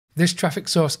This traffic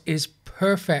source is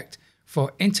perfect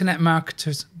for internet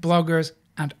marketers, bloggers,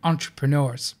 and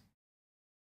entrepreneurs.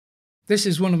 This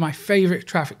is one of my favorite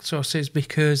traffic sources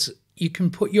because you can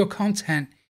put your content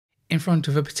in front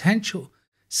of a potential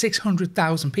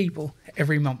 600,000 people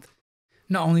every month.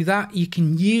 Not only that, you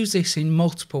can use this in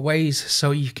multiple ways.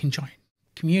 So you can join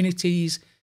communities,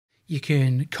 you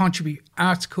can contribute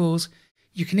articles,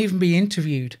 you can even be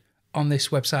interviewed on this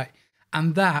website.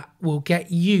 And that will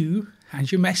get you and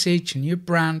your message and your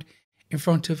brand in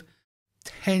front of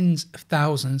tens of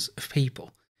thousands of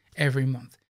people every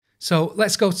month. So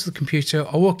let's go to the computer.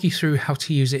 I'll walk you through how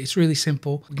to use it. It's really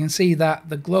simple. You can see that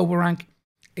the global rank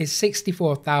is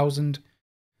 64,000.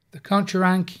 The country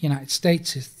rank, United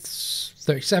States, is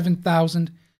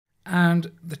 37,000.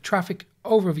 And the traffic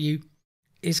overview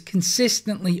is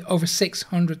consistently over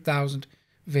 600,000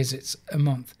 visits a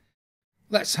month.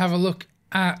 Let's have a look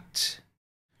at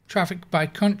traffic by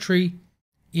country.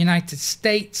 United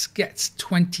States gets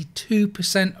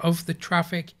 22% of the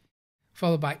traffic,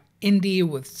 followed by India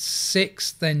with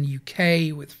 6, then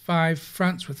UK with 5,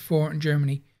 France with 4, and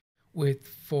Germany with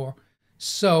 4.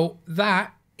 So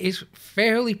that is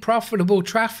fairly profitable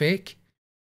traffic.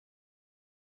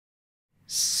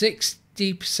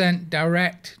 60%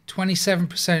 direct,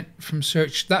 27% from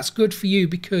search. That's good for you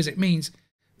because it means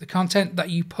the content that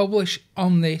you publish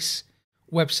on this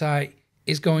website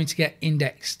is going to get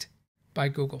indexed by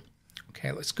Google.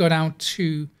 Okay, let's go down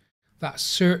to that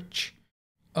search.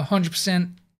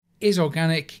 100% is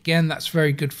organic. Again, that's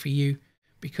very good for you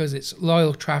because it's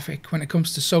loyal traffic. When it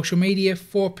comes to social media,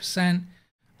 4%.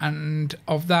 And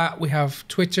of that, we have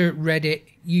Twitter, Reddit,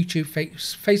 YouTube,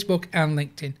 Facebook, and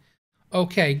LinkedIn.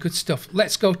 Okay, good stuff.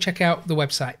 Let's go check out the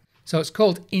website. So it's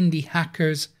called Indie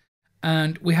Hackers.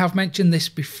 And we have mentioned this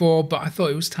before, but I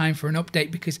thought it was time for an update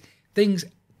because things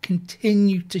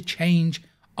continue to change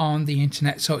on the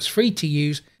internet. So it's free to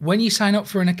use. When you sign up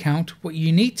for an account, what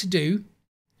you need to do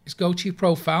is go to your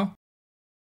profile.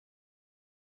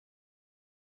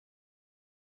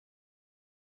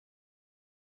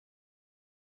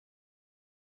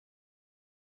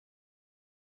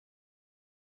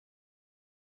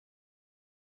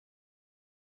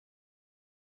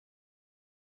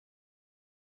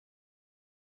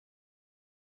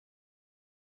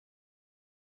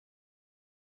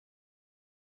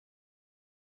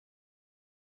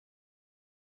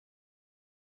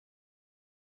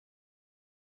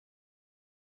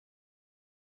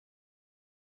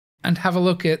 And have a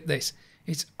look at this.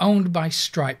 It's owned by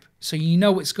Stripe, so you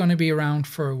know it's going to be around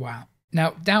for a while.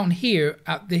 Now, down here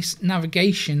at this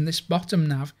navigation, this bottom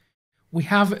nav, we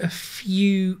have a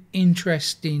few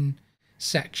interesting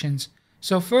sections.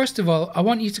 So first of all, I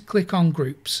want you to click on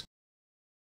groups.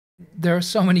 There are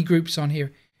so many groups on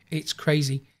here. It's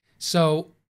crazy. So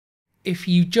if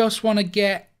you just want to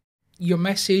get your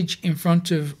message in front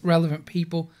of relevant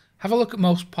people, have a look at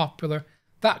most popular.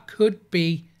 That could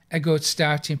be a good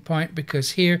starting point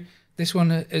because here, this one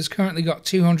has currently got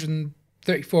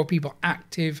 234 people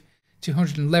active,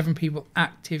 211 people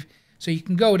active. So you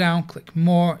can go down, click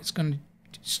more. It's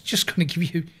just going to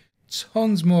give you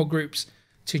tons more groups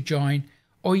to join.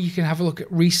 Or you can have a look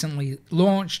at recently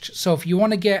launched. So if you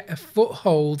want to get a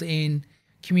foothold in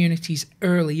communities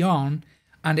early on,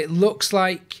 and it looks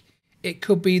like it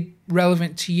could be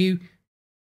relevant to you,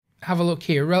 have a look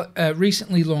here.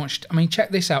 Recently launched. I mean, check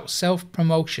this out.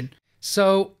 Self-promotion.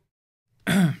 So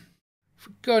if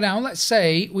we go down, let's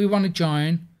say we want to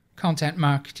join content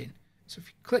marketing. So if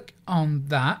you click on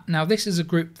that, now this is a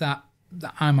group that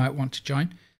I might want to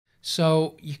join.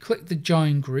 So you click the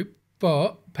join group,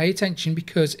 but pay attention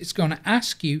because it's going to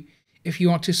ask you if you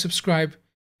want to subscribe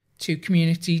to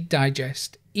Community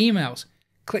Digest emails.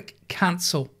 Click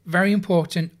cancel. Very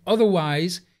important.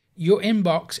 Otherwise, your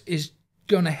inbox is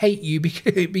going to hate you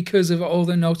because of all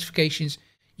the notifications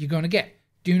you're going to get.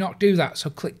 Do not do that. So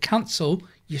click cancel.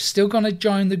 You're still going to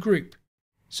join the group.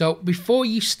 So before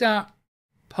you start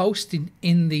posting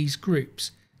in these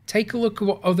groups, take a look at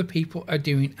what other people are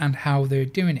doing and how they're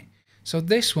doing it. So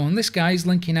this guy is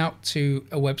linking out to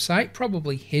a website,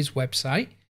 probably his website.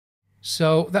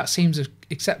 So that seems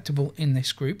acceptable in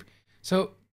this group.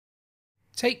 So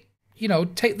take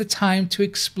the time to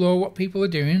explore what people are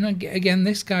doing. And again,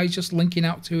 this guy's just linking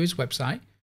out to his website.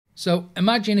 So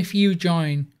imagine if you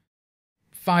join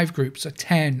 5 groups or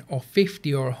 10 or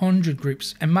 50 or 100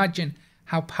 groups. Imagine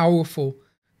how powerful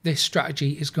this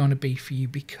strategy is going to be for you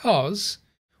because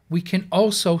we can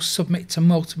also submit to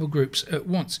multiple groups at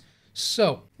once.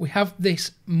 So we have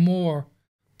this more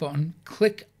button.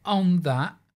 Click on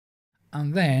that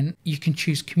and then you can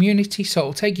choose community. So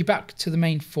it'll take you back to the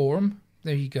main forum.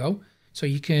 There you go. So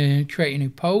you can create a new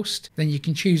post, then you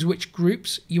can choose which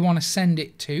groups you want to send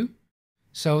it to.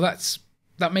 So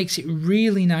that makes it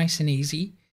really nice and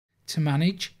easy to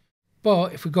manage.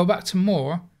 But if we go back to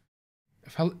more,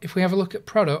 if we have a look at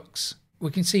products,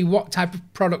 we can see what type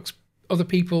of products other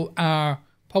people are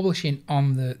publishing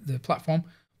on the platform.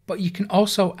 But you can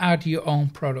also add your own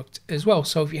product as well.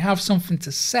 So if you have something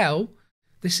to sell,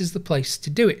 this is the place to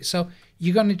do it. So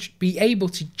you're going to be able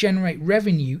to generate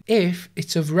revenue if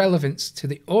it's of relevance to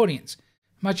the audience.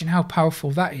 Imagine how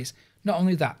powerful that is. Not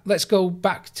only that, let's go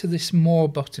back to this more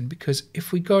button, because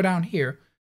if we go down here,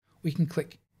 we can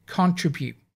click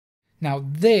contribute. Now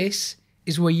this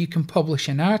is where you can publish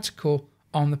an article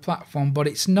on the platform, but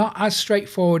it's not as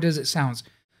straightforward as it sounds.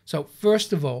 So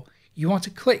first of all, you want to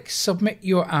click submit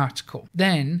your article.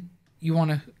 Then you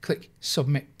want to click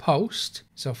submit post.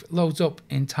 So if it loads up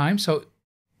in time, so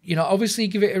obviously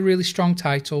give it a really strong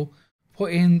title,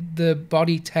 put in the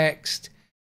body text,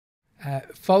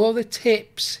 follow the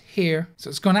tips here. So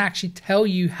it's going to actually tell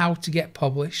you how to get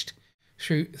published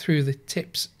through the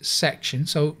tips section.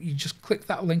 So you just click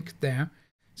that link there.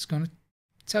 It's going to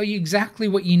tell you exactly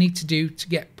what you need to do to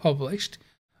get published.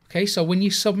 Okay, so when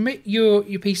you submit your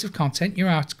piece of content, your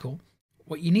article,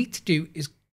 what you need to do is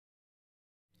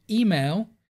email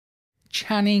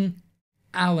Channing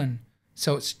Allen.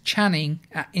 So it's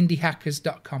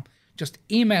channing@indiehackers.com. Just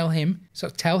email him. So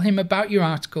tell him about your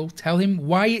article. Tell him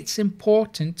why it's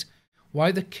important,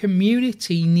 why the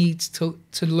community needs to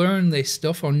learn this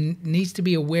stuff or needs to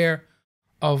be aware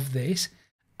of this.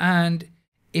 And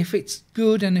if it's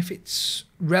good and if it's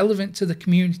relevant to the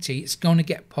community, it's going to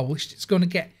get published. It's going to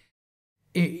get,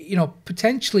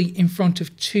 potentially in front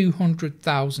of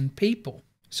 200,000 people.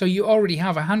 So you already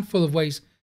have a handful of ways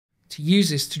to use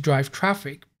this to drive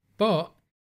traffic. But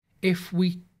if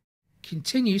we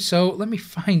continue, so let me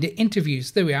find it,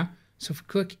 interviews, there we are. So if we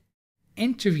click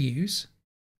interviews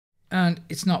and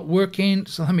it's not working,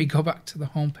 so let me go back to the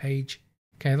home page.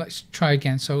 Okay, let's try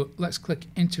again. So let's click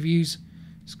interviews.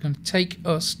 It's going to take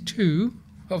us to,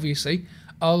 obviously,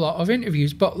 a lot of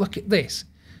interviews, but look at this.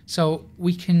 So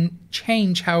we can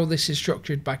change how this is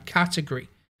structured by category.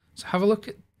 So have a look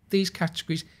at these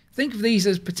categories. Think of these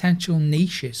as potential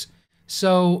niches.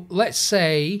 So let's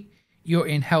say you're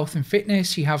in health and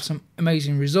fitness, you have some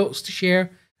amazing results to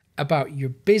share about your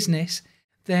business,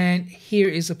 then here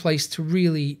is a place to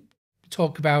really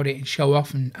talk about it and show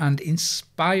off and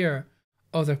inspire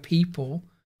other people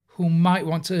who might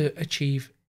want to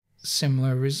achieve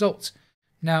similar results.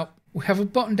 Now, we have a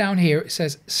button down here. It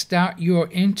says start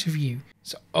your interview.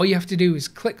 So all you have to do is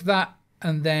click that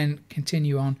and then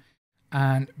continue on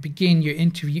and begin your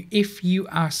interview if you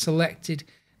are selected.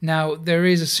 Now, there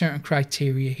is a certain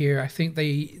criteria here. I think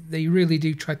they really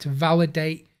do try to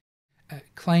validate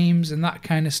claims and that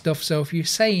kind of stuff. So if you're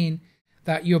saying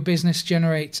that your business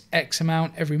generates X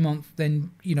amount every month,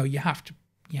 then you have to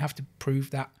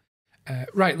prove that,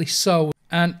 rightly so.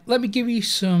 And let me give you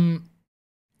some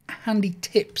handy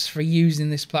tips for using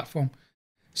this platform.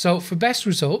 So for best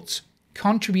results,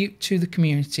 contribute to the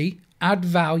community, add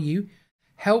value,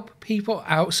 help people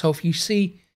out. So if you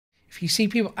see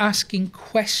people asking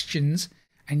questions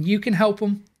and you can help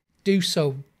them, do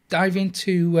so. Dive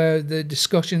into the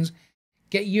discussions,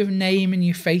 get your name and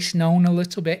your face known a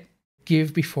little bit,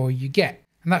 give before you get.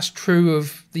 And that's true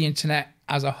of the internet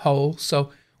as a whole.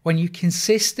 So when you're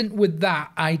consistent with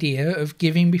that idea of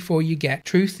giving before you get,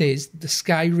 truth is the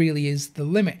sky really is the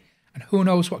limit. And who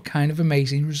knows what kind of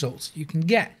amazing results you can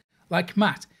get. Like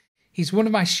Matt, he's one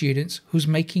of my students who's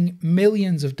making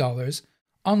millions of dollars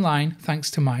online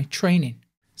thanks to my training.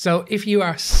 So if you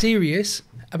are serious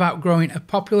about growing a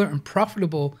popular and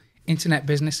profitable internet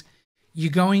business, you're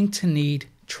going to need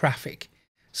traffic.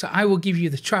 So I will give you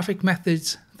the traffic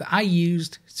methods that I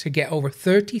used to get over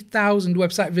 30,000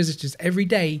 website visitors every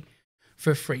day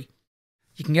for free.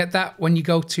 You can get that when you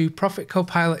go to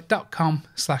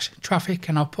profitcopilot.com/traffic,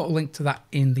 and I'll put a link to that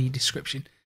in the description.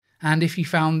 And if you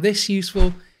found this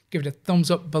useful, give it a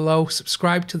thumbs up below,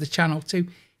 subscribe to the channel too,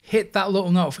 hit that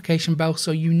little notification bell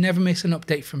so you never miss an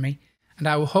update from me, and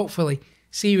I will hopefully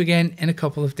see you again in a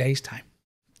couple of days' time.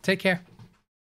 Take care.